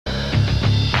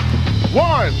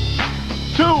One,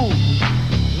 two,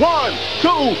 1,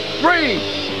 2, 3.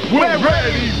 We're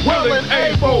ready, willing,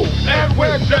 able, and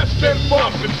we're destined for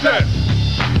success.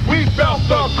 We felt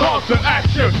the call to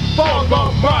action for the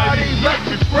mighty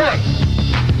Lex Express.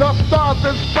 The stars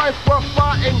and stripes were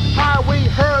flying high, we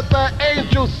heard the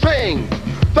angels sing.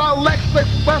 The Lex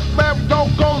Express man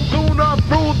don't go sooner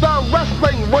through the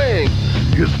wrestling ring.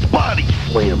 His body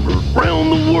slammer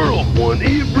round the world won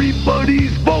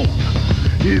everybody's vote.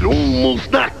 It almost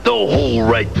knocked the hole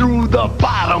right through the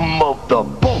bottom of the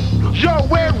boat. Yo,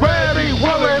 we're ready,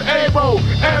 willing, able,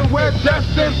 and we're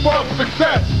destined for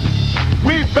success.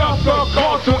 We felt the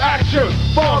call to action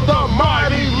for the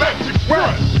mighty Lex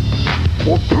Express.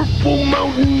 For purple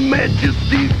mountain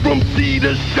majesty from sea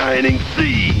to shining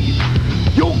sea.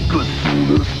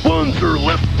 Yokosuna's funds are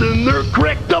less than they're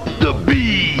cracked up to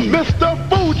be. Mr.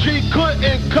 Fuji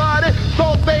couldn't cut it,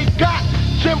 so they got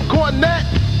Jim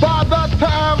Cornette. By the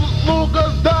time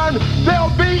Luger's done,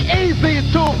 they'll be easy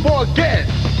to forget.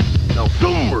 Now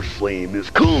SummerSlam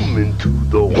is coming to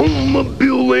the home of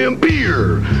Bill and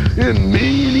Beer, and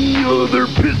many other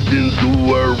Pistons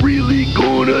who are really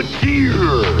gonna cheer.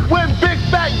 When Big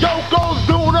Fat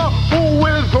Yokozuna, who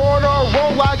is on a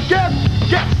roll, I guess,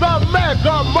 gets a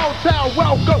mega Motown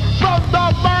welcome from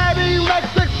the mighty Lex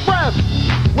Express.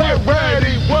 We're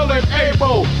ready, willing,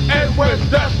 able, and we're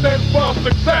destined for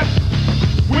success.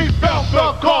 We felt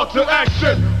the call to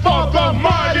action for the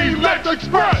mighty Lex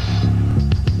Express.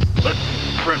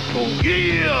 Let's Bristol,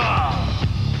 yeah!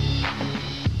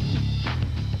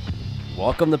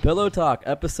 Welcome to Pillow Talk,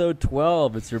 episode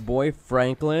 12. It's your boy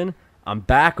Franklin. I'm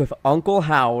back with Uncle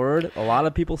Howard. A lot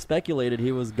of people speculated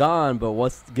he was gone,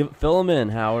 but fill him in,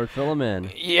 Howard. Fill him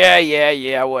in.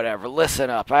 Yeah, whatever.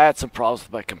 Listen up. I had some problems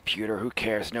with my computer. Who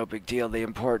cares? No big deal. The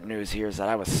important news here is that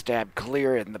I was stabbed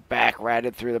clear in the back, right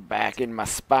in through the back, and my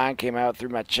spine came out through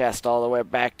my chest all the way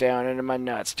back down into my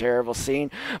nuts. Terrible scene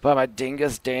by my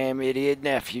dingus damn idiot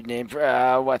nephew named,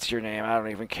 what's your name? I don't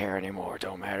even care anymore.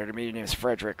 Don't matter to me. Your name's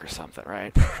Frederick or something,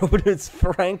 right? But it's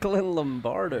Franklin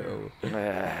Lombardo.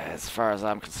 As far as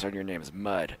I'm concerned, your name is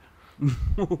Mud.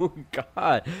 Oh,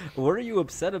 God. What are you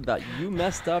upset about? You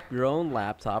messed up your own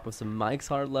laptop with some Mike's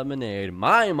Hard Lemonade.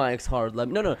 My Mike's Hard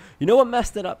Lemonade. No. You know what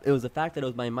messed it up? It was the fact that it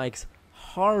was my Mike's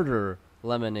Harder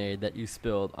Lemonade that you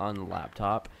spilled on the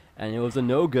laptop. And it was a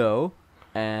no-go.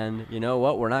 And you know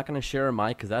what? We're not going to share a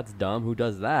mic because that's dumb. Who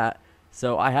does that?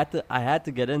 So I had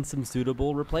to get in some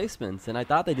suitable replacements, and I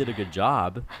thought they did a good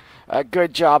job.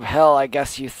 Good job, hell. I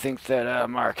guess you think that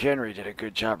Mark Henry did a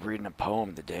good job reading a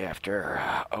poem the day after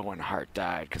Owen Hart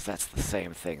died, because that's the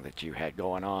same thing that you had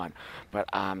going on. But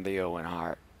I'm the Owen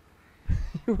Hart.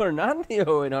 You are not the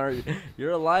Owen Hart.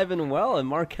 You're alive and well, and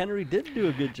Mark Henry did do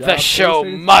a good job. The show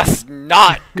must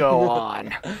not go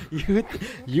on.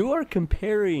 You are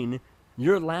comparing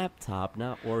your laptop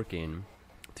not working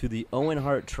to the Owen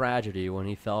Hart tragedy when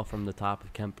he fell from the top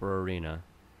of Kemper Arena.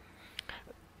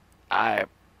 I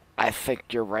think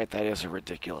you're right. That is a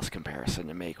ridiculous comparison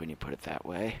to make when you put it that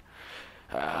way.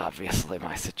 Obviously,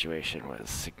 my situation was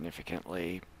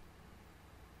significantly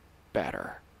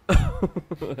better.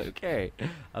 Okay.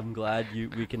 I'm glad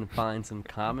we can find some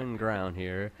common ground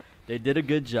here. They did a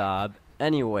good job.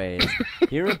 Anyways,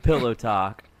 here at Pillow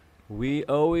Talk, we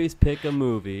always pick a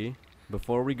movie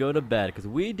before we go to bed, because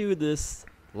we do this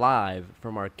live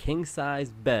from our king-size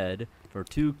bed for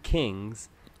two kings,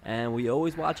 and we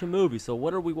always watch a movie. So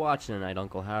what are we watching tonight,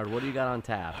 Uncle Howard? What do you got on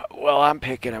tap? Well, I'm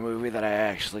picking a movie that I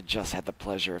actually just had the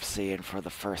pleasure of seeing for the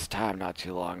first time not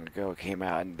too long ago. It came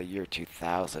out in the year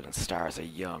 2000 and stars a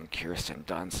young Kirsten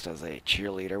Dunst as a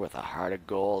cheerleader with a heart of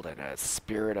gold and a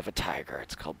spirit of a tiger.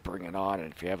 It's called Bring It On,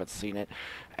 and if you haven't seen it,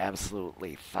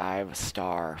 absolutely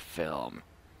 5-star film.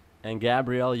 And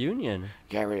Gabrielle Union.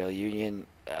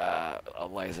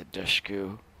 Eliza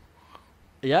Dushku.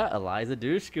 Yeah, Eliza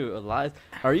Dushku.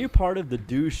 Are you part of the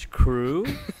Douche Crew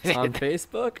on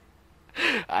Facebook?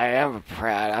 I'm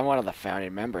one of the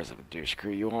founding members of the Douche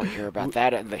Crew. You won't hear about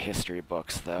that in the history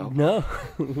books, though. No.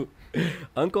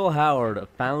 Uncle Howard, a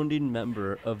founding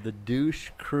member of the Douche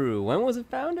Crew. When was it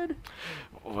founded?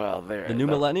 Well, the new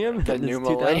millennium? The new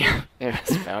millennium. It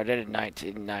was founded in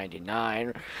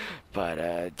 1999, but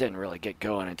it didn't really get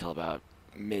going until about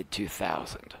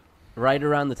mid-2000. Right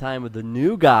around the time of The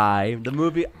New Guy, the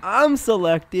movie I'm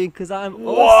selecting, because I'm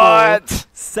also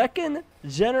second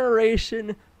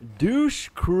generation douche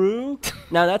crew.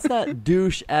 Now, that's not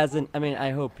douche as in, I mean,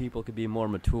 I hope people could be more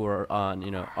mature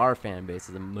on, our fan base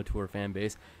is a mature fan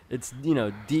base. It's,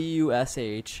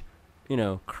 D-U-S-H,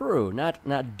 crew,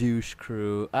 not douche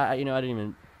crew. I didn't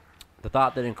even, the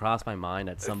thought didn't cross my mind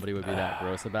that somebody would be that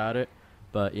gross about it.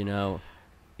 But,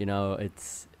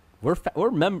 it's,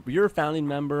 You're a founding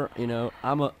member. You know,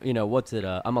 I'm a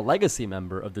I'm a legacy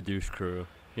member of the Douche Crew.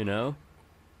 You know,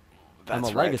 I'm a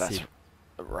legacy.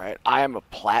 That's right. I am a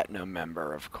platinum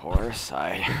member, of course. I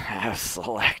have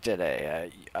selected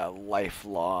a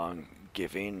lifelong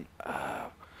giving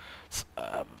a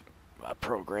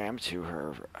program to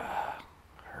her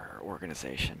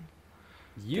organization.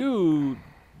 You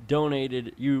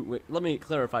donated. Let me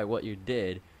clarify what you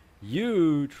did.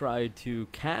 You tried to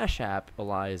Cash App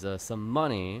Eliza some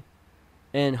money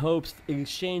in hopes in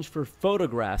exchange for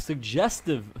photographs,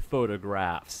 suggestive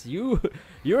photographs.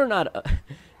 You're not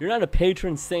a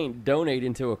patron saint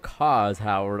donating to a cause,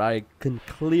 Howard. I can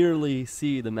clearly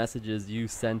see the messages you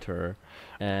sent her.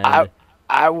 And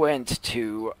I went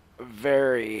to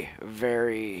very,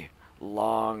 very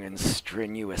long and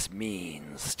strenuous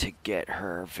means to get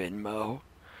her Venmo.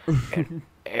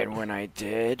 and when I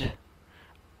did,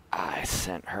 I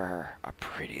sent her a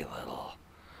pretty little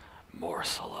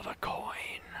morsel of a coin.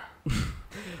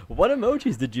 What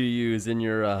emojis did you use in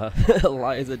your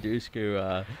Eliza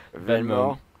Dushku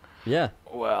Venmo? Yeah.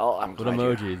 Well, I'm glad.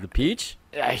 What emoji? The peach?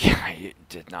 I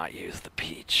did not use the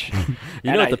peach.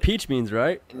 You know what the peach means,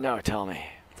 right? No, tell me.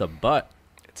 It's a butt.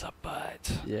 It's a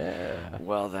butt. Yeah.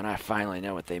 Well, then I finally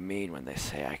know what they mean when they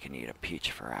say I can eat a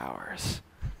peach for hours.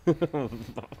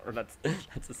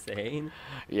 that's a saying?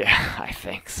 Yeah, I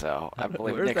think so. I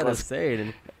believe Where's Nicholas that a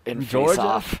saying? in Georgia? Face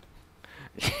Off.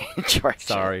 Georgia.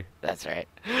 Sorry. That's right.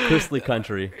 Chrisley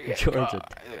Country, Georgia.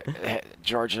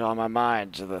 Georgia on my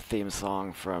mind, the theme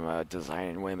song from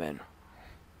Designing Women.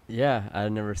 Yeah,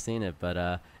 I've never seen it,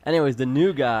 but anyways, the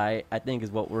new guy I think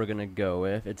is what we're gonna go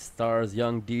with. It stars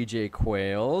young DJ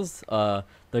Quails,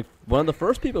 one of the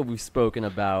first people we've spoken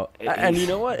about, and you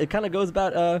know what? It kind of goes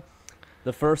about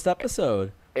the first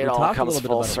episode. It all comes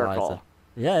full circle. Eliza.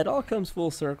 Yeah, it all comes full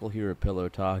circle here at Pillow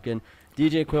Talk. And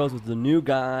DJ Quails was the new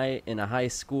guy in a high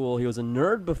school. He was a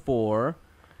nerd before.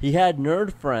 He had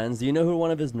nerd friends. Do you know who one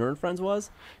of his nerd friends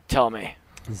was? Tell me.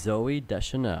 Zoe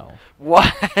Deschanel.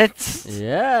 What?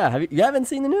 Yeah. You haven't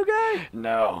seen the new guy?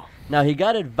 No. Now, he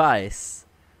got advice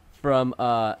from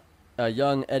a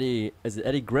young Eddie. Is it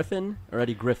Eddie Griffin or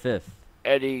Eddie Griffith?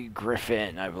 Eddie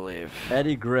Griffin, I believe.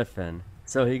 Eddie Griffin.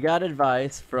 So he got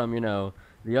advice from,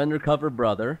 the undercover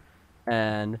brother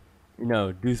and,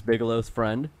 Deuce Bigelow's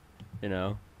friend.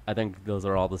 I think those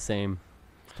are all the same.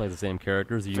 Play the same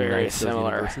characters. Very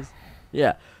similar.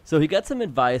 Yeah. So he got some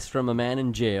advice from a man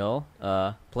in jail,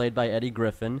 played by Eddie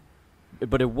Griffin,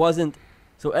 but it wasn't.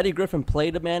 So Eddie Griffin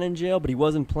played a man in jail, but he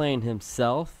wasn't playing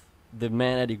himself, the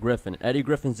man Eddie Griffin. Eddie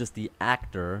Griffin's just the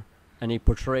actor, and he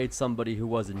portrayed somebody who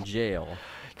was in jail.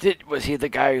 Was he the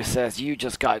guy who says you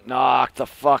just got knocked the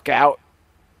fuck out?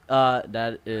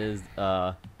 That is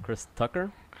Chris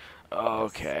Tucker.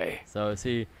 Okay. So is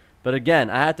he? But again,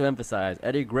 I have to emphasize,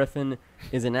 Eddie Griffin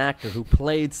is an actor who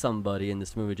played somebody in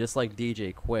this movie, just like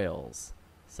DJ Quails.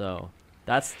 So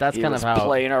that's kind of how he was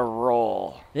playing a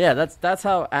role. Yeah, that's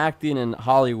how acting in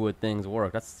Hollywood things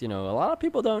work. That's a lot of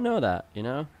people don't know that,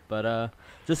 But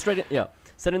just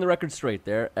setting the record straight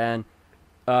there, and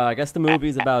I guess the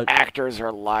movie's about actors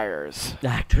are liars.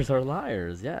 Actors are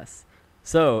liars, yes.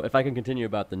 So, if I can continue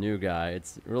about the new guy,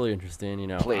 it's really interesting.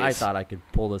 Please. I thought I could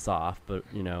pull this off, but,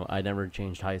 I never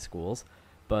changed high schools.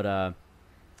 But,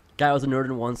 guy was a nerd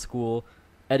in one school.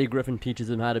 Eddie Griffin teaches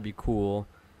him how to be cool.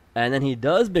 And then he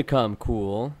does become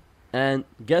cool. And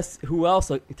guess who else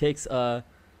is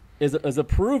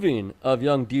approving of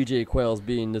young DJ Quails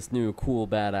being this new cool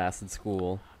badass at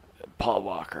school? Paul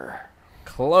Walker.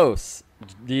 Close.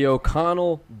 The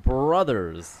O'Connell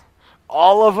brothers.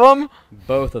 All of them?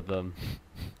 Both of them.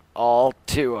 All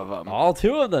two of them. All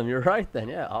two of them. You're right then.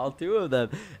 Yeah, all two of them.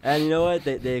 And you know what?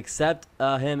 They accept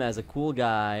him as a cool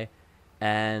guy.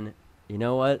 And you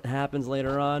know what happens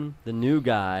later on? The new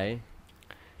guy,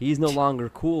 he's no longer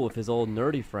cool with his old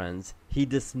nerdy friends. He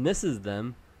dismisses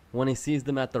them when he sees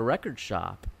them at the record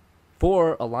shop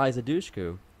for Eliza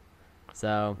Dushku.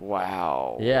 So.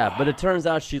 Wow. Yeah, but it turns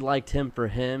out she liked him for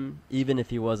him, even if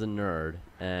he was a nerd.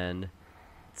 And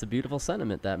it's a beautiful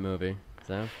sentiment, that movie.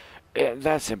 So.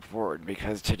 That's important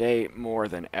because today, more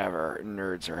than ever,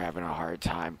 nerds are having a hard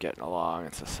time getting along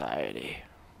in society.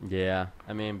 Yeah,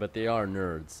 but they are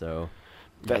nerds, so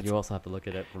you also have to look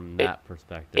at it from that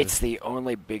perspective. It's the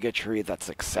only bigotry that's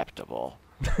acceptable.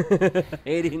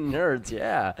 Hating nerds,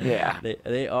 yeah. Yeah.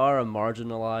 They are a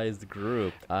marginalized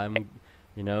group.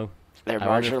 They're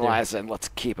marginalized, and let's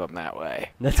keep them that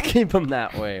way. Let's keep them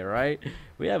that way, right?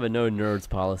 We have a no nerds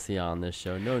policy on this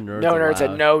show. No nerds. No nerds allowed.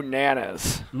 and no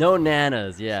nanas. No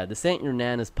nanas, yeah. This ain't your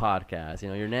nana's podcast.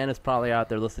 Your nana's probably out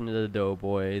there listening to the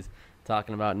Doughboys,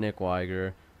 talking about Nick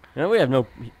Weiger. You know, we have no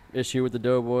issue with the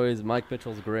Doughboys. Mike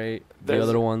Mitchell's great. The There's-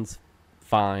 other one's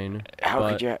fine. How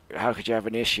could you have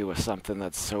an issue with something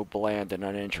that's so bland and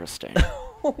uninteresting?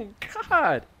 Oh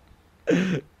God!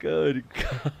 Good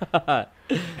God!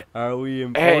 Are we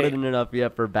important enough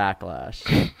yet for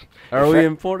backlash? Are we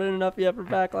important enough yet for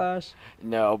backlash?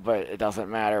 No, but it doesn't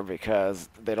matter because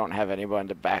they don't have anyone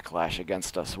to backlash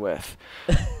against us with.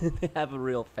 They have a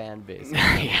real fan base.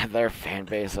 Yeah, they're a fan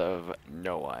base of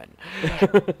no one.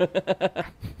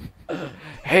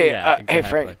 Hey, Yeah, hey,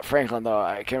 exactly. Franklin.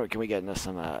 Though, can we get into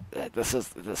some? This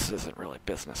isn't really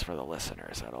business for the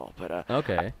listeners at all. But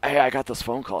Okay. I got this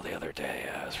phone call the other day.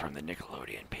 It was from the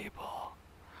Nickelodeon people.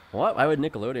 What? Why would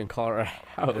Nickelodeon call our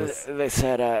house? They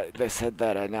said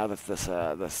that now that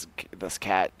this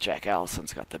cat Jack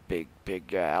Allison's got the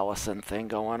big Allison thing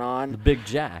going The on, Big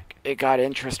Jack. it got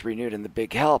interest renewed in the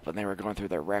Big Help, and they were going through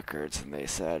their records, and they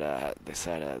said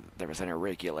there was an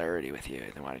irregularity with you,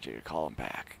 and they wanted you to call them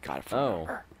back. Got a phone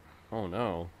number. Oh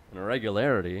no, an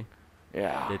irregularity.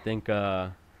 Yeah. They think.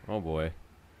 Oh boy.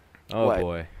 Oh What?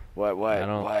 boy. What? I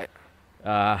don't- What?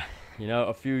 You know,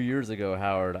 a few years ago,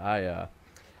 Howard, I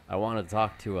wanted to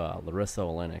talk to Larissa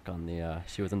Olenek on the.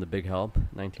 She was in the Big Help,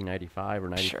 1995 or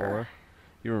 94. Sure.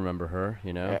 You remember her,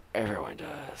 you know? Everyone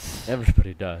does.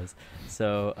 Everybody does.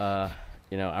 So,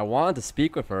 you know, I wanted to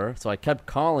speak with her, so I kept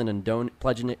calling and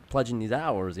pledging these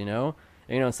hours, you know?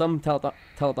 And, you know, some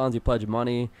telethons you pledge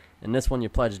money, and this one you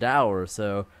pledged hours.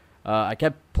 So I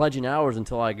kept pledging hours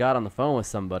until I got on the phone with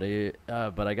somebody,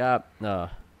 but I got, you know,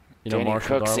 Danny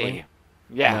Marshall Cooksey. Darling.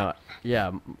 Yeah. No,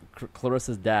 yeah,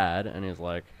 Clarissa's dad, and he's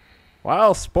like,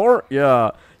 "Wow, sport, you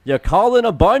called in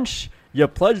a bunch. You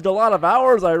pledged a lot of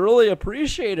hours. I really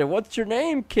appreciate it. What's your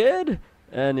name, kid?"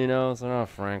 And you know, so oh,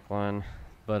 Franklin,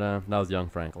 but that was young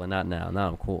Franklin, not now. Now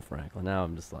I'm cool Franklin. Now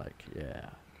I'm just like, yeah,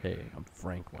 hey, I'm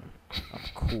Franklin. I'm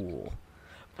cool.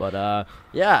 But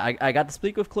yeah, I got to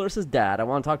speak with Clarissa's dad. I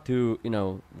want to talk to, you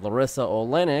know, Larissa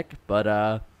Olenek,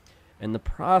 but in the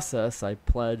process, I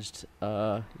pledged,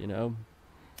 you know,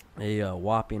 a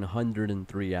whopping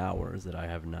 103 hours that I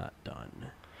have not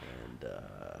done, and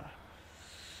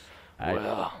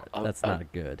Well, that's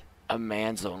not good. A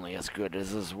man's only as good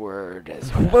as his word.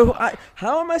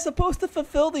 How am I supposed to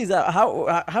fulfill these?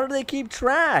 How do they keep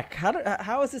track?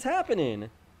 How is this happening?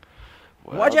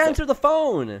 Why'd you answer the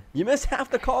phone? You missed half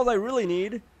the calls I really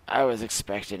need. I was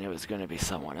expecting it was going to be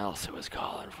someone else who was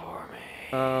calling for me.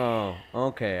 Oh,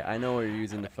 okay. I know what you're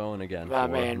using the phone again I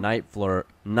for. mean- Night Flirt.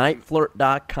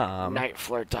 Nightflirt.com.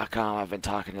 Nightflirt.com. I've been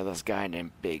talking to this guy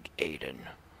named Big Aiden.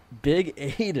 Big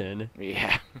Aiden.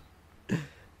 Yeah.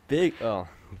 Big. Oh,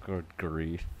 good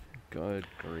grief. Good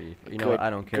grief. You know Good- what? I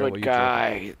don't care Good what you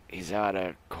guy. He's out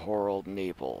of Coral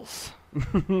Naples.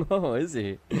 Oh, is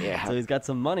he? Yeah. So he's got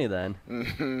some money then.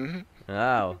 Mm-hmm.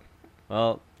 Oh.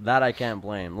 Well, that I can't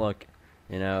blame. Look,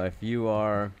 you know, if you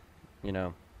are, you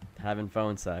know, having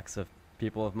phone sex with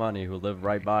people with money who live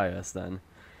right by us, then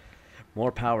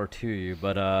more power to you.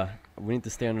 But we need to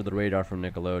stay under the radar from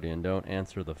Nickelodeon. Don't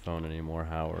answer the phone anymore,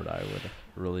 Howard. I would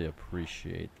really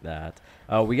appreciate that.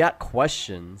 We got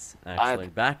questions, actually.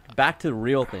 Back to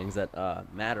real things that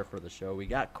matter for the show. We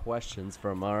got questions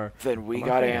from our... Then we from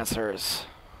our got fans. answers.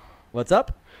 What's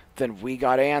up? Then we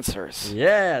got answers.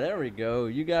 Yeah, there we go.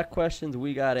 You got questions,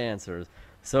 we got answers.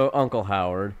 So, Uncle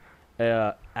Howard,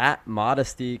 at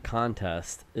Modesty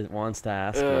Contest, it wants to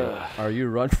ask you, are you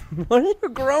run? What are you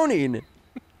groaning?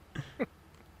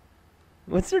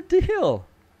 What's your deal?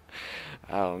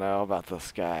 I don't know about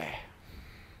this guy.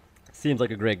 Seems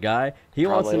like a great guy. He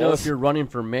wants to Probably know is. if you're running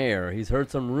for mayor. He's heard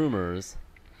some rumors.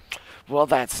 Well,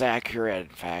 that's accurate.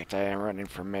 In fact, I am running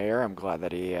for mayor. I'm glad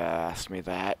that he asked me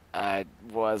that. I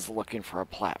was looking for a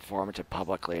platform to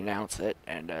publicly announce it,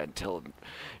 and until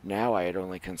now, I had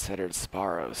only considered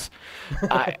Sparrows.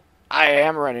 I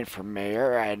am running for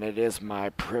mayor, and it is my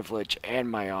privilege and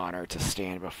my honor to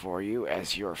stand before you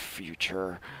as your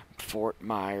future Fort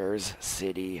Myers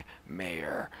City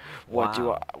mayor.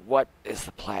 Wow. What is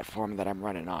the platform that I'm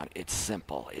running on? It's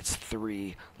simple. It's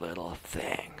three little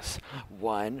things.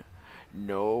 One,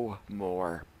 no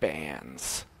more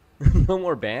bands. No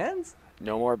more bands?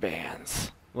 No more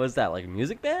bands. What is that, like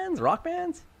music bands? Rock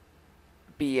bands?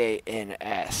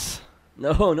 BANS.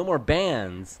 No, no more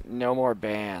bands. No more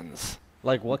bands.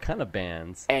 Like what kind of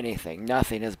bands? Anything.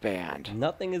 Nothing is banned.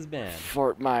 Nothing is banned.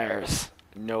 Fort Myers.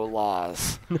 No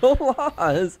laws. No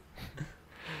laws.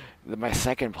 My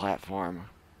second platform,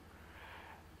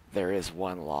 there is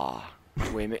one law.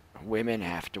 Women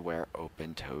have to wear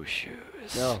open-toe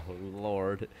shoes. Oh,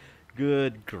 Lord.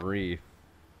 Good grief.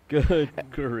 Good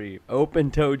grief.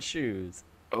 Open-toed shoes.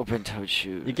 Open-toed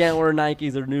shoes. You can't wear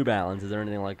Nikes or New Balances or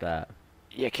anything like that.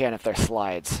 You can if they're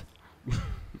slides.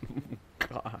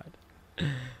 God.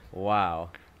 Wow.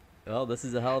 Well, this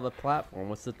is a hell of a platform.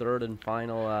 What's the third and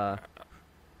final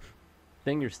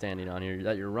thing you're standing on here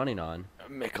that you're running on?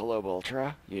 Michelob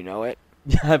Ultra, you know it.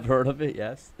 Yeah, I've heard of it,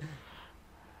 yes.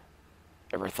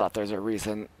 Ever thought there's a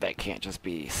reason that can't just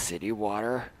be city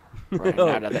water running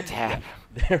out of the tap?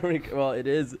 There we go. Well, it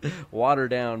is watered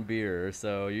down beer,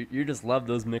 so you just love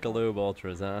those Michelob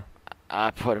Ultras, huh?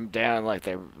 I put them down like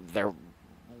they're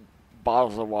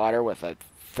bottles of water with a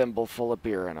thimble full of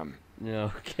beer in them.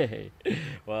 Okay.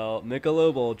 Well,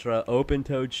 Michelob Ultra,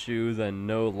 open-toed shoes, and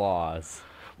no laws.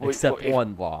 Except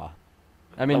one law.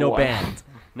 I mean, no bans.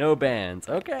 No bans.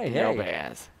 Okay, hey. No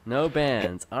bans. No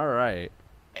bans. All right.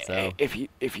 So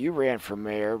if you ran for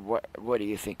mayor, what do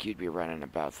you think you'd be running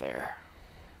about there?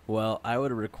 Well, I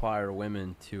would require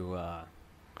women to,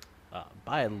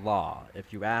 by law,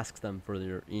 if you ask them for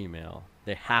their email,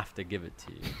 they have to give it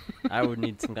to you. I would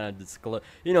need some kind of disclosure.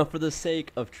 For the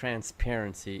sake of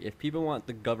transparency, if people want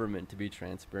the government to be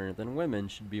transparent, then women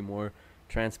should be more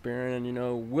transparent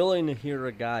and, willing to hear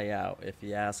a guy out if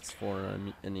he asks for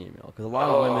an email. Because a lot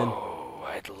of women... Oh,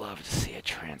 I'd love to see a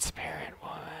transparent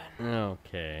woman.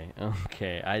 Okay.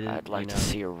 I'd like to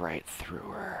see her right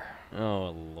through her. Oh,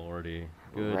 Lordy.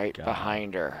 Good right God.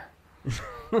 Behind her.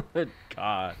 Good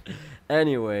God.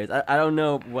 Anyways, I don't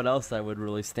know what else I would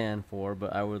really stand for,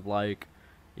 but I would like,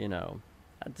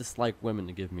 I'd just like women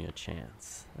to give me a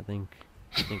chance. I think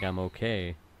I'm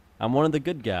okay. I'm one of the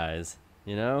good guys,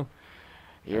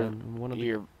 You're one of the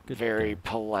you're good very guys.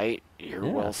 polite.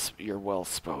 Yeah. You're well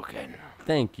spoken.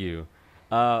 Thank you.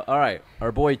 All right,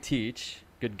 our boy Teach,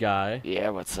 good guy. Yeah,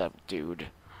 what's up, dude?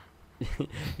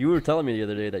 You were telling me the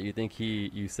other day that you think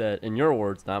you said, in your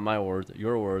words, not my words,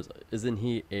 your words, isn't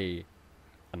he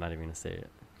I'm not even going to say it.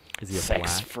 Is he a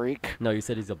sex black? freak? No, you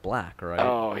said he's a black, right?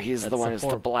 Oh, he's That's the one a who's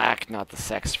the black, not the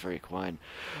sex freak one.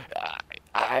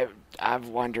 I've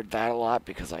wondered that a lot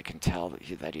because I can tell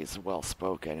that he's well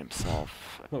spoken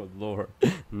himself. Oh, Lord.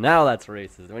 Now that's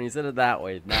racist. When you said it that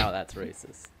way, now that's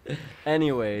racist.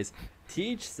 Anyways,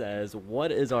 Teach says,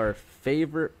 what is our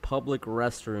favorite public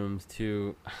restrooms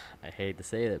to, I hate to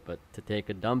say it, but to take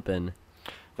a dump in?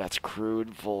 That's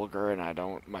crude, vulgar, and I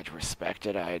don't much respect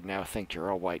it. I now think you're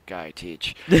a white guy,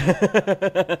 Teach.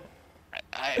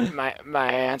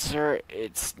 My answer,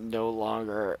 it's no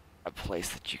longer a place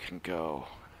that you can go.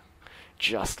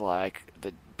 Just like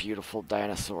the beautiful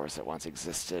dinosaurs that once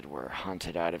existed were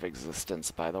hunted out of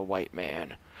existence by the white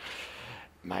man.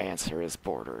 My answer is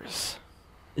Borders.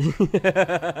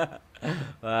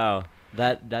 Wow,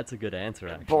 that's a good answer,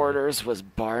 actually. Borders was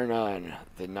bar none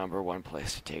the #1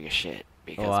 place to take a shit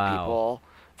because people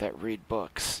that read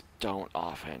books don't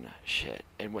often shit,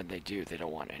 and when they do, they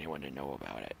don't want anyone to know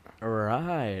about it.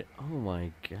 Right. Oh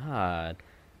my God.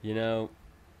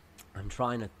 I'm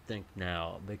trying to think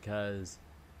now because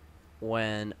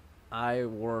when I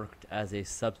worked as a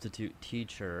substitute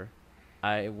teacher,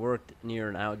 I worked near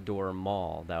an outdoor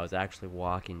mall that was actually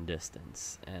walking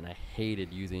distance, and I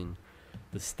hated using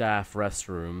the staff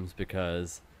restrooms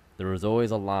because there was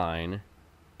always a line,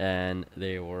 and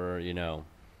they were, it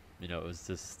was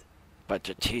just... Bunch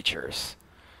of teachers.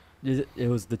 It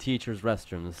was the teacher's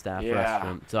restroom, the staff Yeah.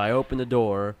 restroom. So I opened the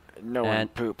door. No one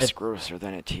poops grosser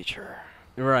than a teacher.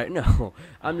 Right, no.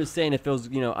 I'm just saying if it was,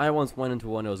 I once went into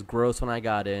one, it was gross when I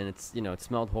got in. It's, it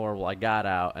smelled horrible. I got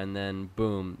out, and then,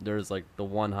 boom, there's, like, the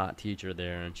one hot teacher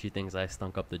there, and she thinks I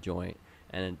stunk up the joint.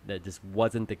 And that just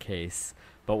wasn't the case,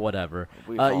 but whatever.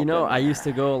 I used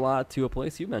to go a lot to a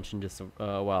place you mentioned just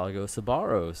a while ago,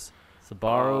 Sbarro's.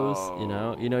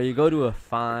 You go to a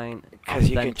fine, because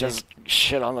you can just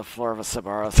shit on the floor of a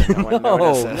Sbarro's and no one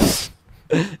notices.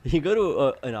 You go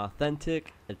to an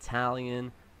authentic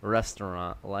Italian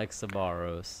restaurant like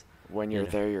Sbarro's. When you're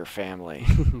there, you're family.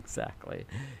 Exactly.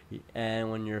 And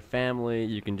when you're family,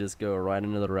 you can just go right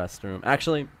into the restroom.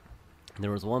 Actually, there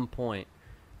was one point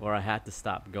where I had to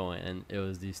stop going, and it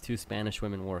was these two Spanish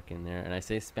women working there. And I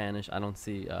say Spanish, I don't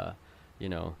see,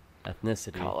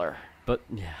 ethnicity. Color. But,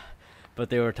 yeah. But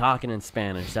they were talking in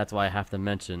Spanish. That's why I have to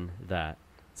mention that.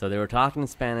 So they were talking in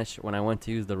Spanish when I went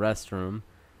to use the restroom,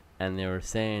 and they were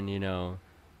saying, never,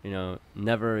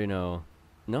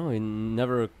 no, he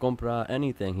never compra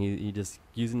anything. He just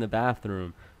using the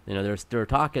bathroom. They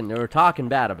were talking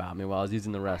bad about me while I was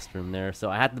using the restroom there. So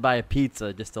I had to buy a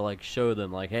pizza just to show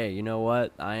them hey, you know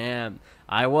what? I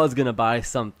was gonna buy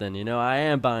something. I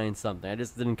am buying something. I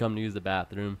just didn't come to use the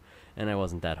bathroom, and I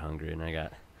wasn't that hungry, and I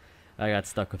got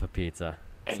stuck with a pizza.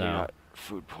 And so. you got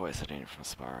food poisoning from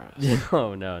Sbarro's.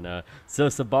 No. So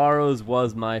Sbarro's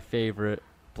was my favorite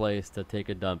place to take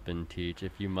a dump in, Teach,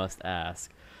 if you must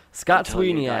ask. Scott until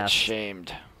you Sweeney got asks,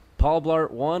 shamed. Paul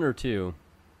Blart 1 or 2?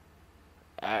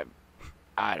 I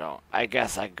don't. I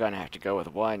guess I'm gonna have to go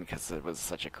with 1 because it was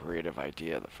such a creative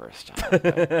idea the first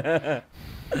time.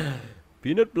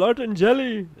 Peanut Blart and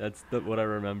jelly. That's what I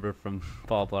remember from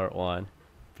Paul Blart 1.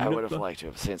 I Peanut would have Blart- liked to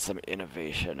have seen some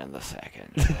innovation in the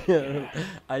second. but, yeah.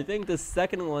 I think the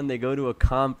second one they go to a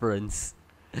conference,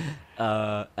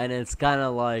 and it's kind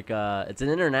of like it's an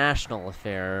international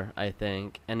affair, I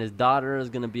think. And his daughter is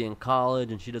gonna be in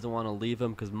college, and she doesn't want to leave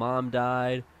him because mom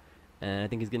died. And I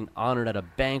think he's getting honored at a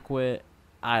banquet.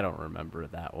 I don't remember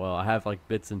it that well. I have like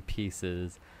bits and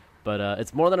pieces, but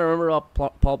it's more than I remember about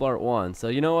Paul Blart 1. So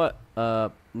you know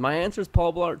what? My answer is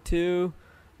Paul Blart 2,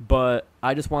 but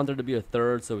I just want there to be a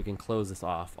third so we can close this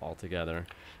off altogether.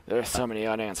 There's so many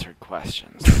unanswered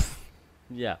questions.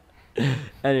 Yeah.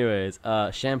 Anyways,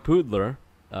 Shampoodler,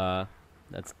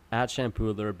 that's at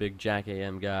Shampoodler, a big Jack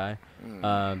AM guy.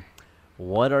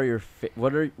 What are your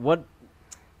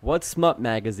what smut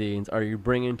magazines are you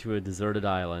bringing to a deserted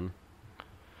island?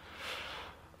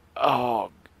 Oh,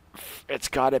 it's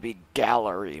got to be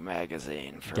Gallery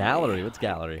magazine for Gallery? me. What's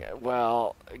Gallery?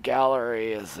 Well,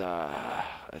 Gallery is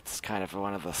it's kind of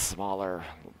one of the smaller,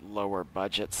 lower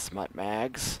budget smut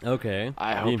mags. Okay.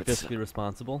 I Being hope it's fiscally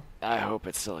responsible. I hope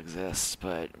it still exists,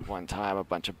 but one time a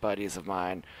bunch of buddies of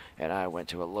mine and I went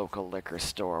to a local liquor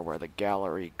store where the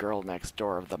Gallery Girl Next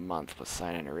Door of the Month was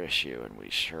signing her issue, and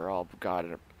we sure all got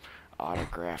an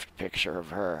autographed picture of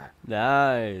her.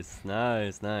 Nice,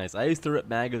 nice, nice. I used to rip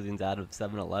magazines out of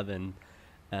 7-Eleven,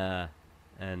 and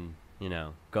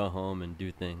go home and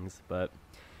do things. But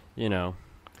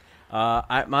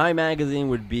my magazine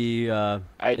would be. I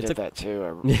did that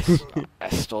too. I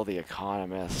stole The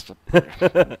Economist.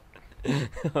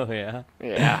 Oh yeah.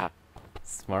 Yeah.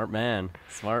 Smart man,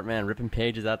 ripping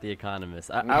pages out The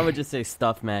Economist. I would just say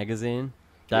Stuff magazine.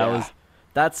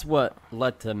 That's what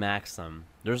led to Maxim.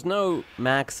 There's no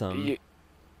Maxim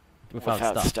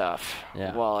without stuff.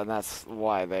 Yeah. Well, and that's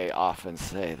why they often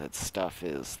say that Stuff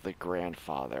is the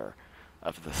grandfather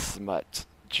of the smut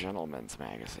gentleman's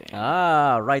magazine.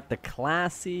 Ah, right, the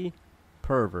classy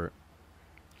pervert.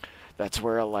 That's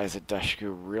where Eliza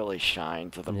Dushku really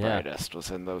shined to the brightest, was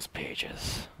in those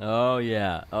pages. Oh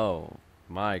yeah. Oh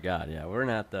my God. Yeah, we're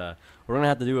gonna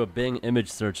have to do a Bing image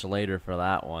search later for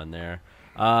that one there.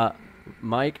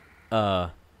 Mike,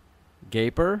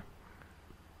 Gaper?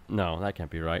 No, that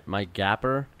can't be right. Mike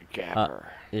Gapper? Gapper.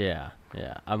 Yeah.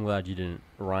 I'm glad you didn't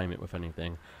rhyme it with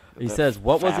anything. He says,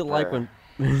 "What was it like when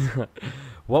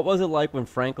what was it like when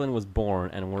Franklin was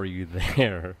born, and were you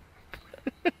there?"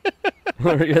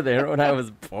 Were you there when I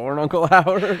was born, Uncle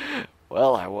Howard?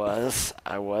 Well, I was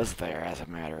there, as a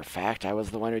matter of fact. I was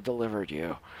the one who delivered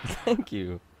you. Thank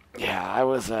you. Yeah,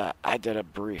 I did a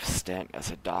brief stint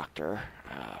as a doctor.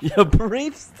 A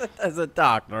brief stint as a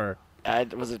doctor? I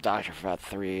was a doctor for about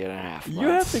 3.5 months. You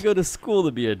have to go to school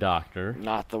to be a doctor.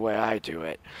 Not the way I do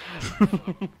it.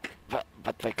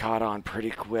 But they caught on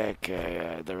pretty quick.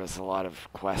 There was a lot of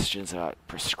questions about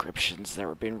prescriptions that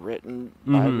were being written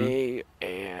by me,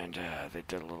 and they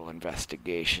did a little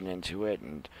investigation into it,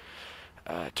 and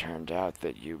it turned out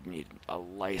that you need a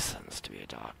license to be a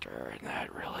doctor, and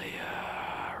that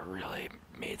really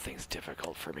made things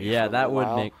difficult for me. Yeah, for that a would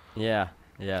while. make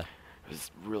It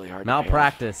was really hard.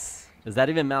 malpractice. Is that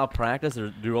even malpractice, or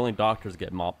do only doctors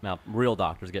get real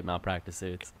doctors get malpractice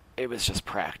suits? It was just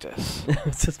practice.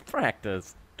 It's just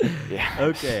practice. Yeah.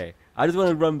 Okay. I just want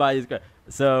to run by these guys.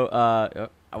 So,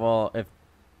 well, if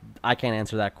I can't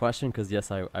answer that question because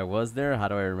yes, I was there. How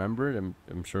do I remember it?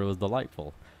 I'm sure it was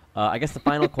delightful. I guess the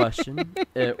final question.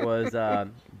 It was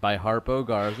by Harpo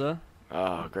Garza.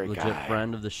 Oh, great legit guy.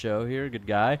 friend of the show here. Good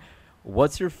guy.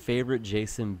 What's your favorite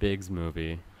Jason Biggs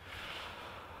movie?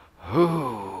 Ooh.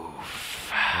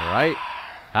 All right.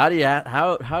 How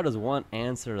does one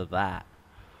answer that?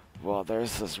 Well,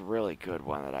 there's this really good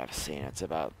one that I've seen. It's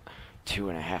about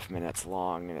 2.5 minutes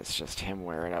long, and it's just him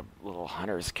wearing a little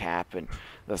hunter's cap, and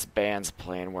this band's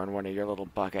playing wearing one of your little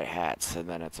bucket hats, and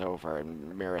then it's over,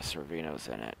 and Mira Sorvino's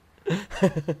in it.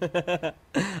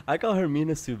 I call her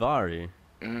Mina Suvari.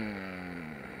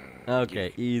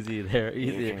 Okay, easy there,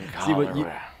 easy. You can call See,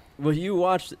 her what you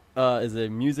watched is a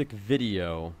music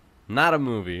video, not a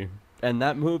movie. And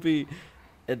that movie,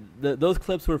 those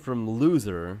clips were from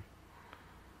Loser.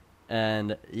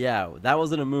 And yeah, that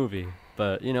wasn't a movie.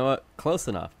 But you know what? Close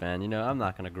enough, man. I'm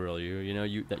not gonna grill you.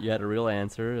 You had a real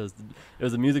answer. It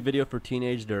was a music video for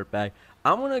Teenage Dirtbag.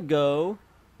 I'm gonna go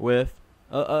with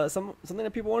something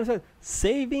that people want to say.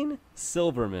 Saving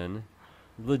Silverman,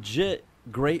 legit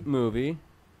great movie.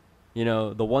 You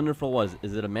know, the wonderful was,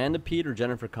 is it Amanda Peet or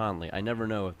Jennifer Connelly? I never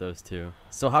know with those two.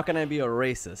 So how can I be a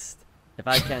racist if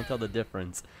I can't tell the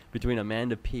difference between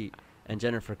Amanda Peet and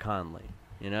Jennifer Connelly?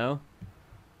 You know?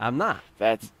 I'm not.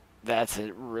 That's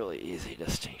a really easy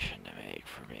distinction to make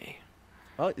for me.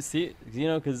 Oh, see, you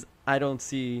know, because I don't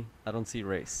see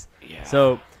race. Yeah.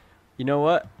 So, you know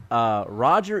what?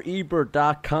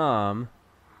 RogerEbert.com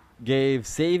gave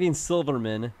Saving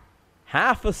Silverman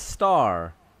half a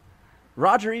star.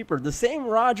 Roger Ebert, the same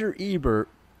Roger Ebert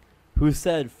who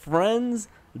said friends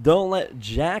don't let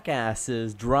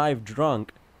jackasses drive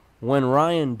drunk when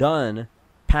Ryan Dunn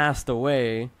passed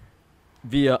away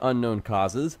via unknown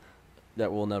causes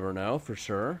that we'll never know for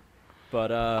sure.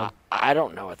 But I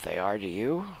don't know what they are. Do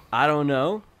you? I don't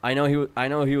know. I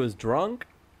know he was drunk.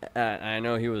 I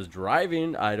know he was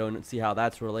driving. I don't see how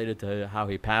that's related to how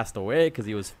he passed away because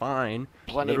he was fine.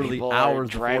 Plenty of literally people hours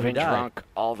are before he driving died. drunk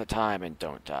all the time and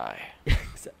don't die.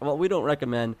 Well, we don't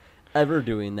recommend ever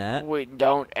doing that. We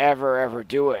don't ever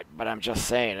do it, but I'm just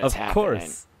saying it's Of happening.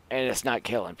 course. And it's not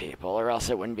killing people, or else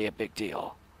it wouldn't be a big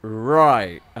deal.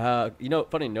 Right. You know,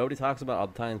 funny, nobody talks about all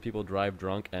the times people drive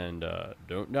drunk and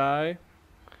don't die.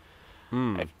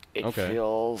 It Okay.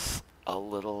 feels a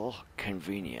little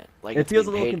convenient. Like It it's feels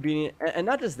a being little paid- convenient. And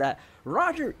not just that,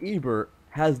 Roger Ebert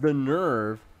has the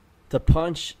nerve to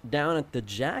punch down at the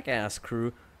Jackass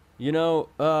crew. You know,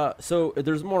 so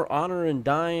there's more honor in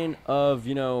dying of,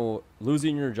 you know,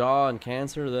 losing your jaw and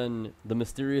cancer than the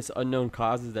mysterious unknown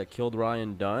causes that killed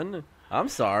Ryan Dunn? I'm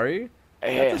sorry.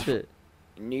 Hey, That's a bit.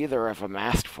 neither of them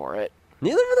asked for it.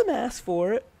 Neither of them asked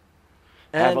for it.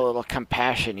 Have And, a little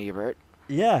compassion, Ebert.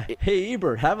 yeah. Hey,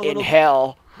 Ebert, have a In little.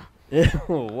 hell.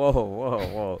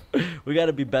 Whoa. We got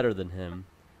to be better than him.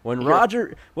 When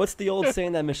Roger, what's the old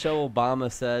saying that Michelle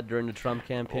Obama said during the Trump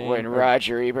campaign? When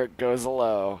Roger Ebert goes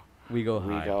low, we go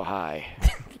we high. go high.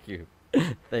 Thank you.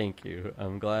 Thank you.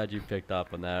 I'm glad you picked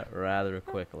up on that rather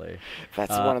quickly.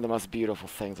 That's one of the most beautiful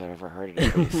things I've ever heard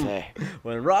anybody say.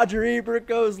 When Roger Ebert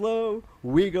goes low,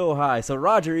 we go high. So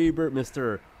Roger Ebert,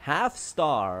 Mr. Half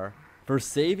Star for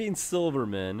Saving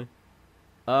Silverman.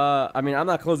 I mean, I'm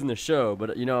not closing the show,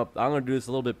 but, you know, I'm going to do this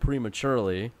a little bit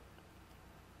prematurely.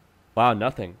 Wow,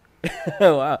 nothing.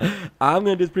 Wow. I'm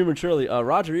going to do this prematurely.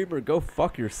 Roger Ebert, go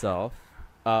fuck yourself.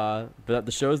 But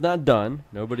the show's not done.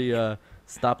 Nobody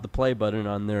stopped the play button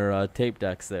on their tape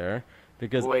decks there.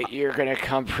 Because Wait, you're going to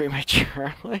come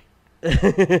prematurely?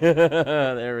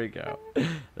 there we go.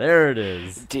 There it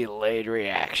is. Delayed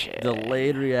reaction.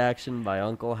 Delayed reaction by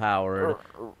Uncle Howard.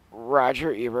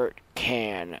 Roger Ebert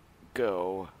can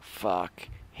go fuck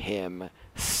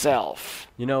himself.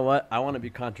 You know what? I want to be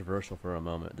controversial for a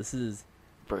moment. This is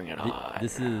Bring it on.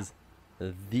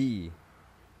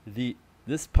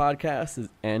 this podcast is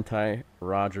anti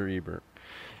Roger Ebert.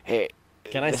 Hey,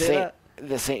 Can I this say ain't- that?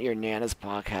 This ain't your Nana's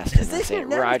podcast, and This this ain't ain't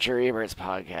Nana's- Roger Ebert's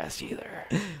podcast either.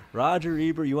 Roger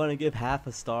Ebert, you want to give half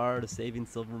a star to Saving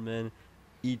Silverman?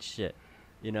 Eat shit.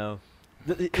 You know?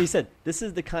 He said, this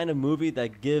is the kind of movie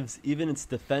that gives even its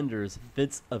defenders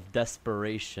fits of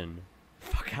desperation.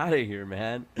 Fuck out of here,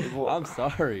 man. I'm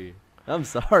sorry. I'm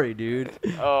sorry, dude.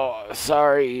 Oh,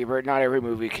 sorry, Ebert. Not every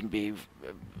movie can be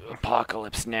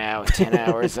Apocalypse Now. 10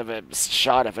 hours of a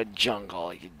shot of a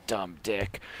jungle, you dumb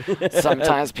dick.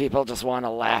 Sometimes people just want to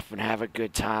laugh and have a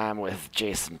good time with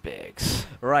Jason Biggs.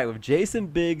 Right, with Jason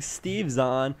Biggs, Steve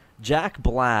Zahn, Jack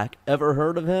Black. Ever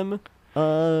heard of him?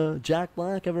 Jack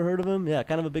Black, ever heard of him? Yeah,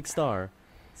 kind of a big star.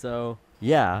 So,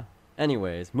 yeah.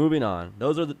 Anyways, moving on.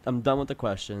 I'm done with the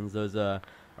questions. Those,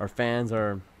 our fans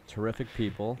are terrific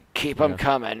people. Keep You them know,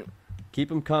 coming. Keep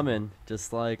them coming.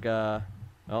 Just like,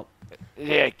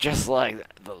 Yeah, just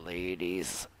like the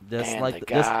ladies Just and like the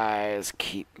this- guys.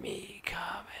 Keep me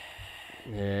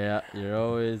coming. yeah, you're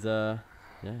always doing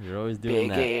Big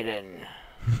that. Aiden.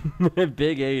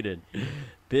 Big Aiden.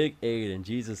 Big Aiden,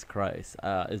 Jesus Christ.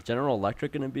 Is General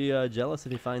Electric going to be jealous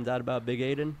if he finds out about Big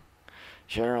Aiden?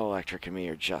 General Electric and me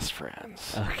are just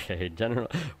friends. Okay, General,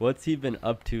 what's he been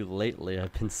up to lately?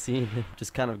 I've been seeing him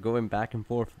just kind of going back and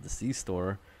forth at the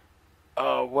C-store.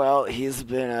 Oh, well, he's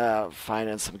been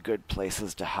finding some good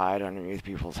places to hide underneath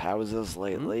people's houses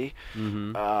lately.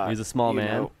 Mm-hmm. He's a small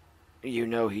man. You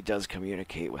know he does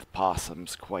communicate with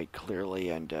possums quite clearly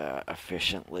and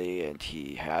efficiently, and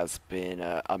he has been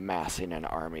amassing an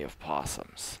army of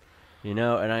possums. You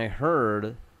know, and I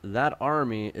heard that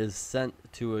army is sent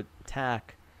to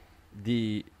attack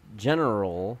the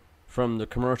general from the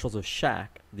commercials of Shaq.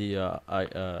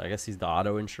 I guess he's the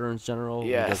auto insurance general.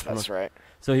 Yes, that's right.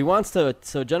 So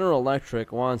So General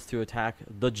Electric wants to attack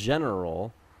the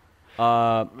general.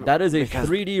 That is a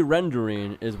 3D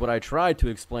rendering, is what I tried to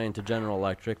explain to General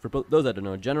Electric. For those that don't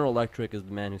know, General Electric is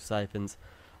the man who siphons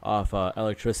off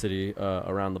electricity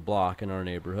around the block in our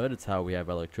neighborhood. It's how we have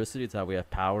electricity. It's how we have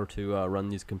power to run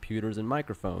these computers and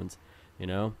microphones. You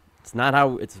know, it's not how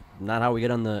we get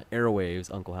on the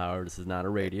airwaves, Uncle Howard. This is not a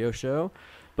radio show.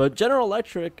 But General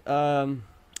Electric,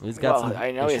 he's got some I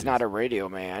know issues. he's not a radio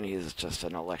man. He's just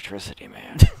an electricity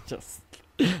man. Just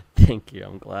thank you.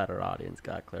 I'm glad our audience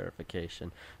got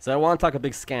clarification. So I want to talk a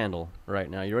big scandal right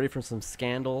now. You ready for some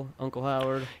scandal, Uncle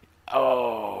Howard?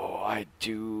 Oh, I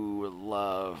do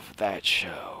love that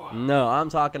show. No, I'm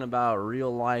talking about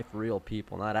real life, real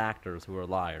people, not actors who are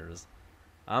liars.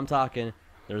 I'm talking,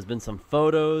 there's been some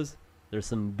photos, there's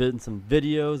been some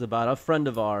videos about a friend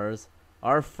of ours.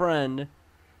 Our friend,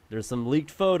 there's some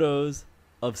leaked photos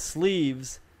of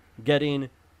sleeves getting a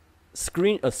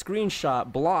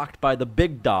screenshot blocked by the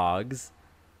Big Dogs.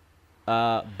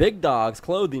 Big Dogs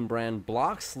clothing brand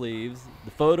blocks sleeves.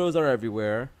 The photos are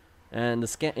everywhere. And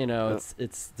it's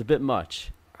a bit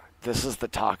much. This is the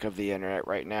talk of the internet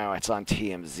right now. It's on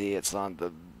TMZ. It's on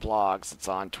the blogs. It's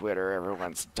on Twitter.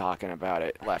 Everyone's talking about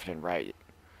it left and right.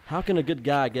 How can a good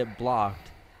guy get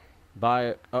blocked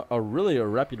by a really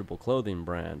reputable clothing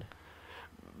brand?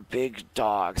 Big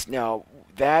Dogs. Now,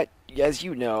 that, as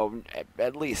you know,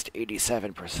 at least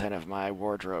 87% of my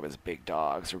wardrobe is Big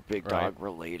Dogs or Big Dog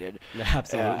related. It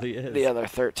absolutely is. The other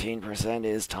 13%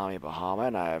 is Tommy Bahama,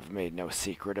 and I've made no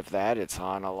secret of that. It's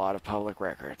on a lot of public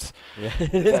records. Yeah,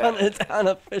 it's on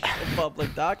official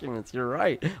public documents. You're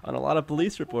right. On a lot of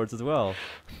police reports as well.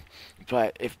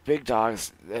 But if Big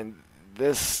Dogs, and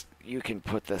this, you can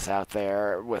put this out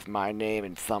there with my name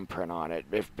and thumbprint on it.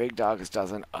 If Big Dogs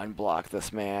doesn't unblock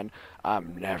this man,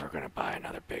 I'm never going to buy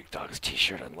another Big Dogs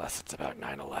t-shirt unless it's about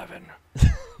 9/11.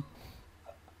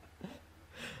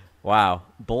 Wow.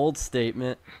 Bold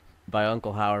statement by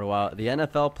Uncle Howard. While the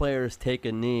NFL players take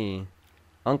a knee,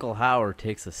 Uncle Howard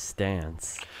takes a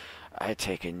stance. I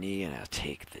take a knee and I'll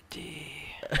take the D.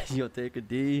 You'll take a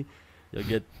D.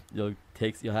 You'll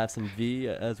have some V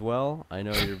as well. I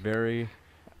know you're very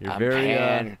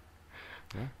pansexual.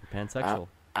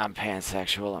 I'm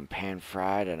pansexual, I'm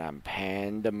pan-fried, and I'm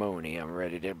pandemonium,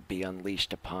 ready to be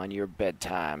unleashed upon your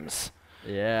bedtimes.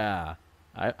 Yeah,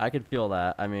 I could feel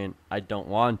that. I mean, I don't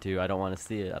want to. I don't want to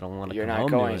see it. I don't want to. You're not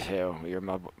going to.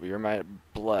 You're my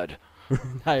blood.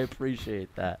 I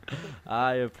appreciate that.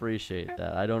 I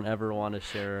don't ever want to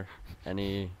share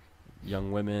any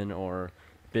young women or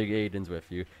big Aidens with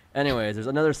you. Anyways, there's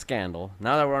another scandal.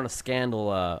 Now that we're on a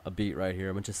scandal a beat right here,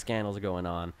 a bunch of scandals going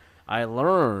on. I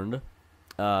learned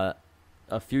a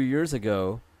few years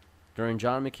ago during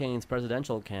John McCain's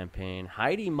presidential campaign,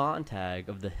 Heidi Montag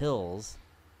of the Hills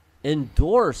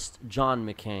endorsed John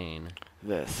McCain.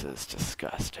 This is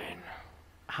disgusting.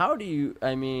 How do you,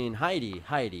 I mean, Heidi.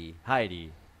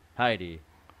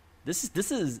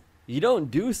 This is, you don't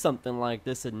do something like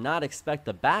this and not expect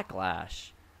a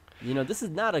backlash. You know, this is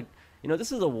not a,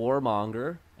 this is a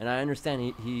warmonger, and I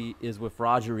understand he is with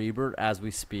Roger Ebert as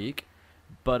we speak,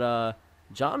 but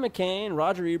John McCain,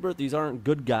 Roger Ebert, these aren't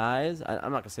good guys. I'm not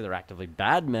going to say they're actively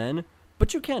bad men,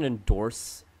 but you can't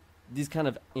endorse these kind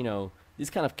of,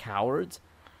 cowards.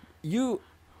 I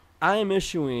am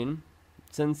issuing,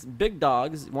 since Big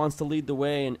Dogs wants to lead the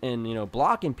way in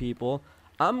blocking people,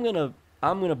 I'm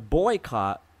gonna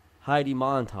boycott Heidi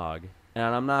Montag,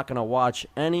 and I'm not gonna watch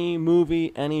any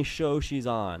movie, any show she's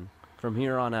on from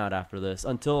here on out after this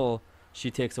until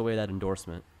she takes away that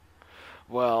endorsement.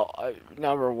 Well,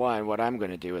 number one, what I'm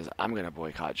going to do is I'm going to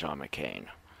boycott John McCain.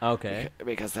 Okay.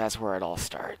 Because that's where it all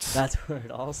starts. That's where it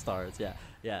all starts, yeah.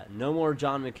 Yeah, no more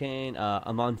John McCain.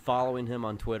 I'm unfollowing him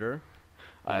on Twitter.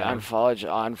 I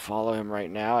unfollow him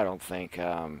right now. I don't think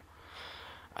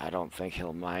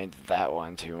he'll mind that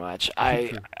one too much.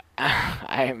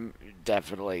 I'm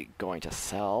definitely going to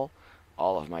sell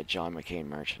all of my John McCain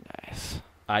merchandise.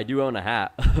 I do own a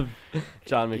hat of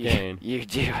John McCain. You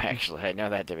do, actually. I know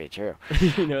that to be true.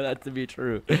 You know that to be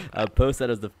true. I'll post that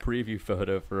as the preview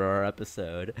photo for our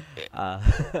episode.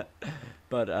 But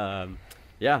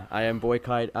yeah, I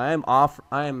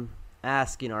am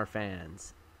asking our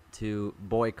fans to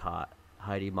boycott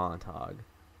Heidi Montag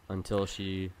until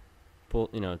she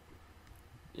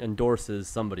endorses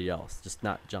somebody else, just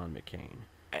not John McCain.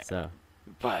 So,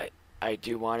 but I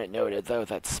do want it noted, though,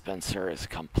 that Spencer is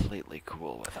completely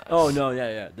cool with us. Oh no,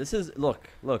 yeah. This is look.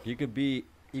 You could be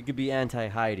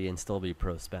anti-Heidi and still be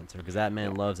pro Spencer, because that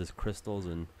man loves his crystals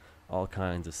and all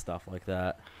kinds of stuff like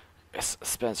that.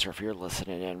 Spencer, if you're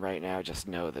listening in right now, just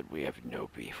know that we have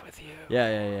no beef with you.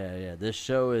 Yeah. This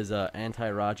show is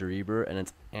anti-Roger Ebert and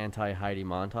it's anti-Heidi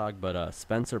Montag, but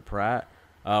Spencer Pratt,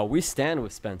 We stand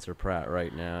with Spencer Pratt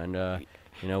right now, and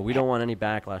we don't want any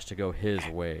backlash to go his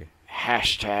way.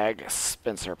 Hashtag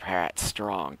Spencer Pratt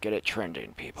strong. Get it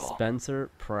trending, people. Spencer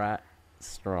Pratt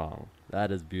strong.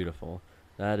 That is beautiful.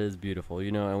 That is beautiful.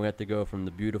 And we have to go from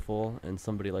the beautiful and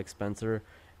somebody like Spencer,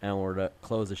 and we're to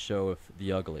close the show with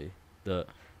the ugly, the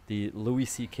Louis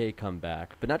C.K.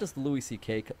 comeback. But not just the Louis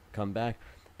C.K. comeback.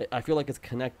 I feel like it's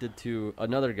connected to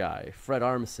another guy, Fred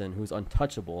Armisen, who's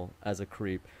untouchable as a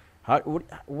creep.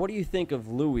 What do you think of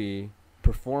Louis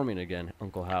performing again,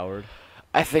 Uncle Howard?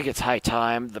 I think it's high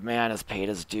time. The man has paid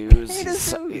his dues.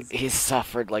 He's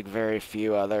suffered like very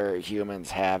few other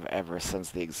humans have ever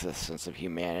since the existence of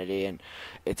humanity, and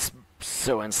it's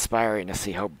so inspiring to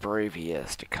see how brave he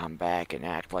is to come back and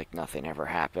act like nothing ever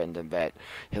happened and that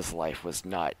his life was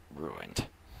not ruined.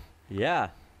 Yeah,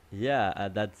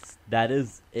 that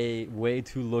is a way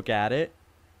to look at it.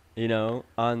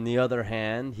 On the other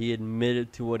hand, he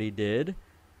admitted to what he did.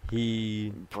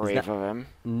 Brave of him.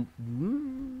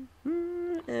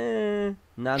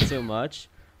 Not so much.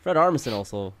 Fred Armisen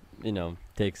also,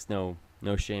 takes no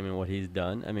shame in what he's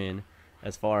done. I mean,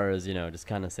 as far as, just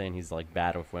kind of saying he's like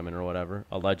bad with women or whatever,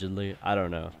 allegedly, I don't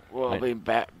know. Well, I mean,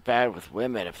 bad with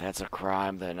women, if that's a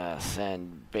crime, then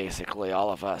send basically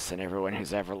all of us and everyone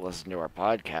who's ever listened to our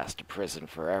podcast to prison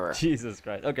forever. Jesus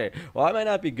Christ. Okay, well, I might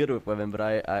not be good with women, but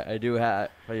I do have,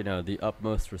 the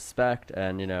utmost respect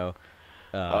and,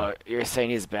 you're saying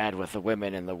he's bad with the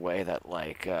women in the way that,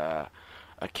 like, a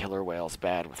killer whale's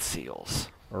bad with seals.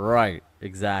 Right.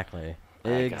 Exactly.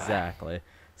 Exactly.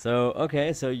 So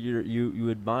okay. So you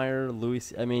admire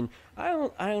Louis. I mean, I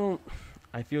don't.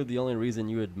 I feel the only reason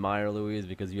you admire Louis is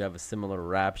because you have a similar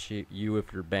rap sheet. You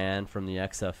with your band from the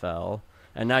XFL,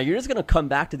 and now you're just gonna come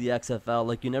back to the XFL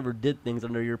like you never did things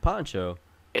under your poncho.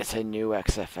 It's a new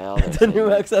XFL. It's a new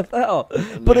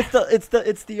XFL. But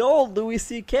it's the old Louis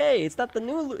C.K. It's not the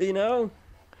new.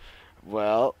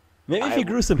 Well, maybe if he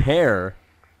grew some hair.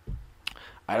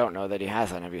 I don't know that he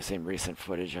hasn't. Have you seen recent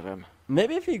footage of him?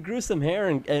 Maybe if he grew some hair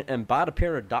and bought a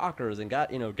pair of Dockers and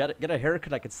got a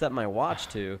haircut I could set my watch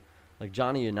to, like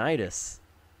Johnny Unitas.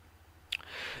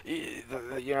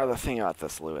 The thing about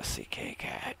this Louis C.K.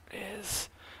 cat is,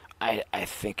 I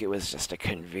think it was just a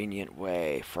convenient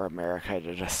way for America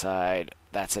to decide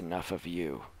that's enough of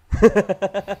you.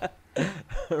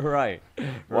 Right.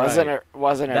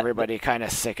 Wasn't everybody kind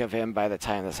of sick of him by the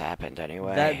time this happened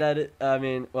anyway? I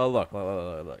mean, well, look.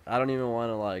 I don't even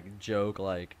want to like joke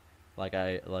like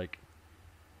I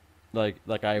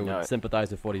would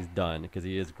sympathize with what he's done because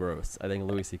he is gross. I think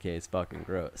Louis C.K. is fucking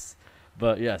gross.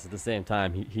 But yes, at the same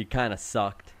time, he kind of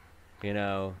sucked. He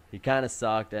kind of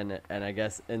sucked, and I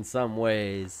guess in some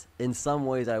ways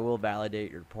I will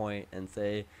validate your point and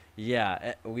say,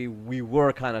 yeah, we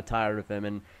were kind of tired of him,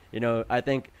 and I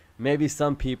think maybe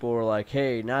some people were like,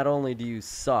 hey, not only do you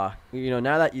suck,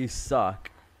 now that you suck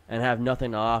and have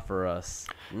nothing to offer us,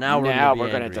 now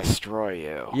we're gonna destroy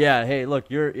you. Yeah, hey,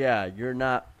 look, you're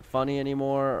not funny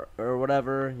anymore or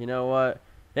whatever. You know what?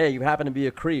 Hey, you happen to be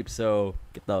a creep, so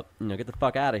get the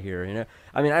fuck out of here.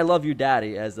 I mean, I Love You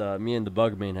Daddy, as me and the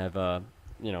Bugman have,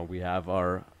 we have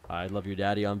our I Love You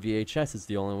Daddy on VHS. It's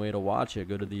the only way to watch it.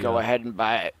 Go ahead and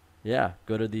buy it. Yeah,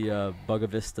 go to the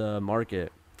Bugavista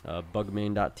Market,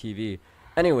 bugmain.tv.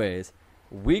 Anyways,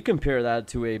 we compare that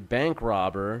to a bank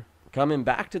robber coming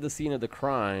back to the scene of the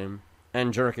crime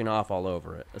and jerking off all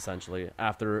over it, essentially,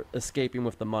 after escaping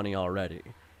with the money already.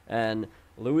 And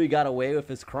Louis got away with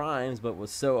his crimes, but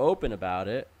was so open about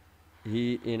it.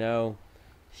 He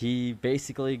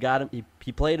basically got him.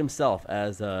 He played himself,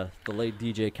 as the late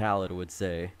DJ Khaled would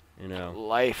say.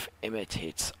 Life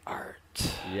imitates art.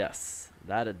 Yes,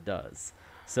 that it does.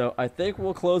 So I think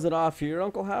we'll close it off here,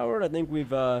 Uncle Howard. I think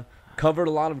we've covered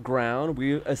a lot of ground.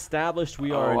 We established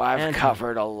we are. I've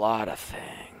covered a lot of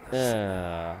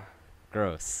things.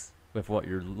 Gross. With what,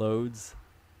 your loads?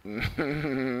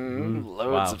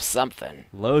 Loads of something.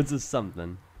 Loads of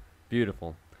something.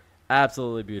 Beautiful.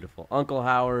 Absolutely beautiful. Uncle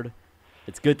Howard,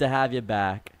 it's good to have you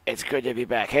back. It's good to be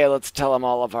back. Hey, let's tell them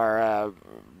all of our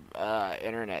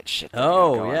internet shit.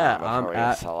 I'm at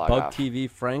Bug TV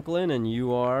Franklin, and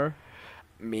you are?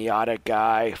 Miata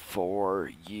Guy for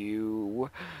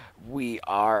you. We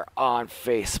are on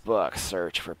Facebook.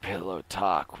 Search for Pillow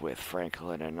Talk with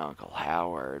Franklin and Uncle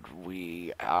Howard.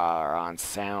 We are on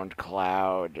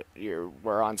SoundCloud.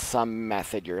 We're on some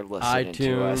method you're listening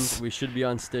to us. iTunes. We should be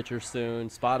on Stitcher soon.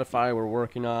 Spotify we're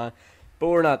working on. But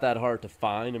we're not that hard to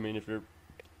find. I mean, if you're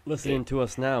listening to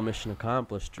us now, mission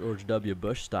accomplished, George W.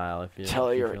 Bush style.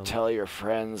 Tell your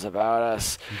friends about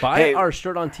us. Buy our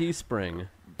shirt on Teespring.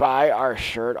 buy our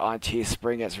shirt on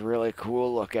Teespring. It's really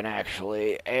cool looking,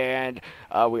 actually, and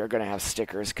we are going to have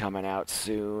stickers coming out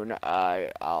soon.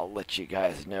 I'll let you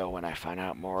guys know when I find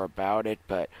out more about it,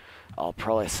 but I'll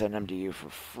probably send them to you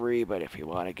for free. But if you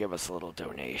want to give us a little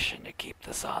donation to keep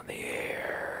this on the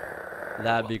air,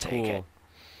 that'd we'll be cool.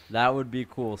 That would be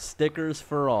cool. Stickers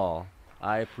for all.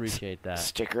 I appreciate that.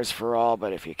 Stickers for all,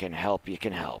 but if you can help, you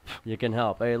can help. You can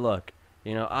help. Hey, look,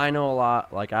 you know, I know a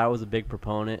lot. Like, I was a big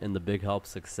proponent in the Big Help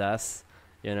success,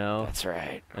 you know. That's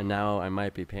right. And now I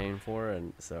might be paying for it,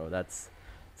 and so it's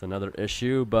another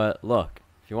issue. But look,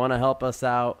 if you want to help us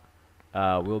out,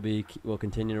 we'll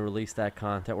continue to release that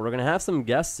content. We're gonna have some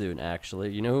guests soon,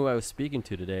 actually. You know who I was speaking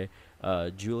to today?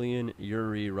 Julian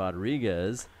Yuri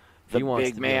Rodriguez. The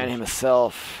big man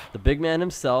himself. The big man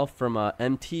himself from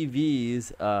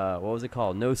MTV's what was it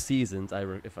called? No Seasons. I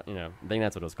think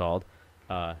that's what it was called.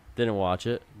 Didn't watch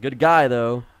it. Good guy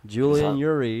though, Julian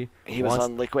Yuri. He was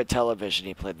on Liquid Television.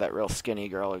 He played that real skinny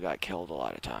girl who got killed a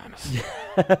lot of times.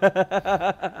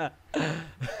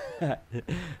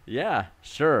 Yeah,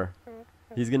 sure.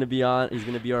 He's gonna be our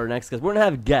next guest. We're gonna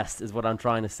have guests, is what I'm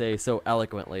trying to say so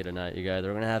eloquently tonight, you guys.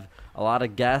 We're gonna have a lot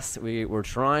of guests. We're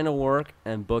trying to work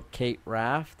and book Kate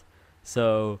Raft,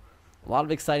 so a lot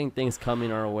of exciting things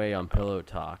coming our way on Pillow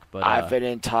Talk. But I've been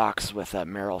in talks with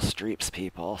Meryl Streep's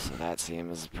people, so that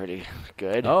seems pretty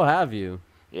good. Oh, have you?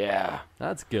 Yeah.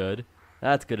 That's good.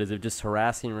 That's good. Is it just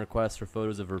harassing requests for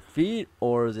photos of her feet,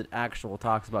 or is it actual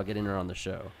talks about getting her on the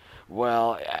show?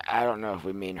 Well, I don't know if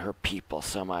we mean her people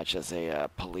so much as a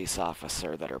police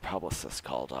officer that her publicist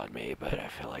called on me, but I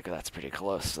feel like that's pretty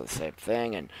close to the same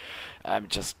thing, and I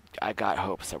got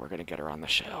hopes that we're going to get her on the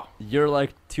show. You're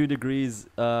like 2 degrees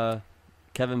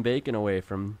Kevin Bacon away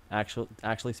from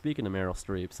actually speaking to Meryl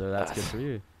Streep, so that's good for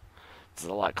you. It's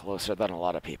a lot closer than a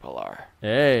lot of people are.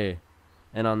 Hey,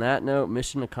 and on that note,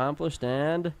 mission accomplished,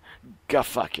 and go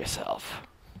fuck yourself.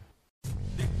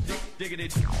 Diggity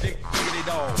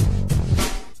dog.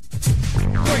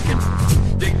 Breaking.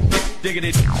 Diggity dog. Breaking.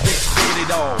 Diggity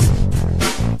dog.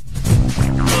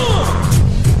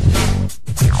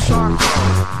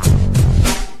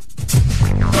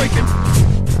 Breaking.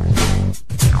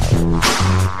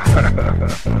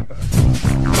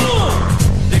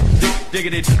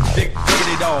 Diggity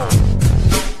dog.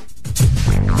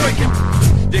 Breaking.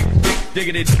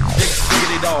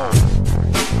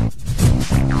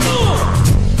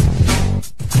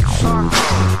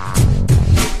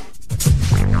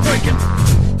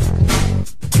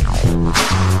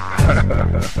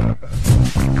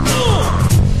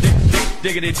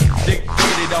 Diggity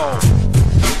dog.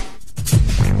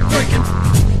 Breaking.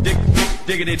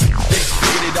 Diggity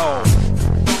dog.